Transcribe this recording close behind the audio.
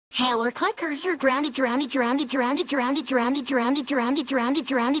Taylor Clicker, you're grounded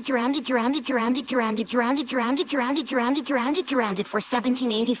for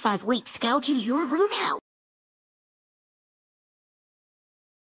 1785 weeks. Go to your room now.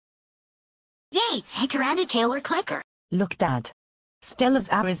 Yay! Hey, grounded Taylor Clicker. Look, Dad. Stella's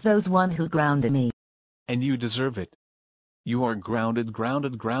Zhau is those one who grounded me. And you deserve it. You are grounded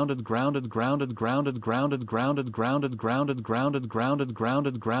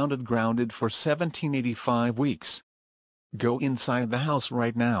for 1785 weeks. Go inside the house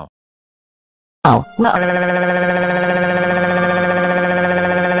right now. Oh, well.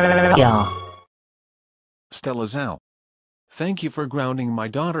 Yeah. Stella Zhau. Thank you for grounding my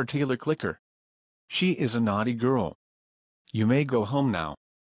daughter Taylor Clicker. She is a naughty girl. You may go home now.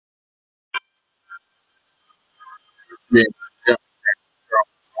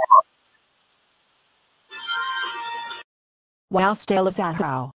 Wow, Stella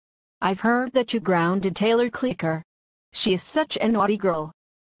Zhau. I've heard that you grounded Taylor Clicker. She is such a naughty girl.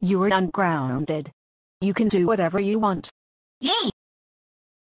 You're ungrounded. You can do whatever you want. Yay!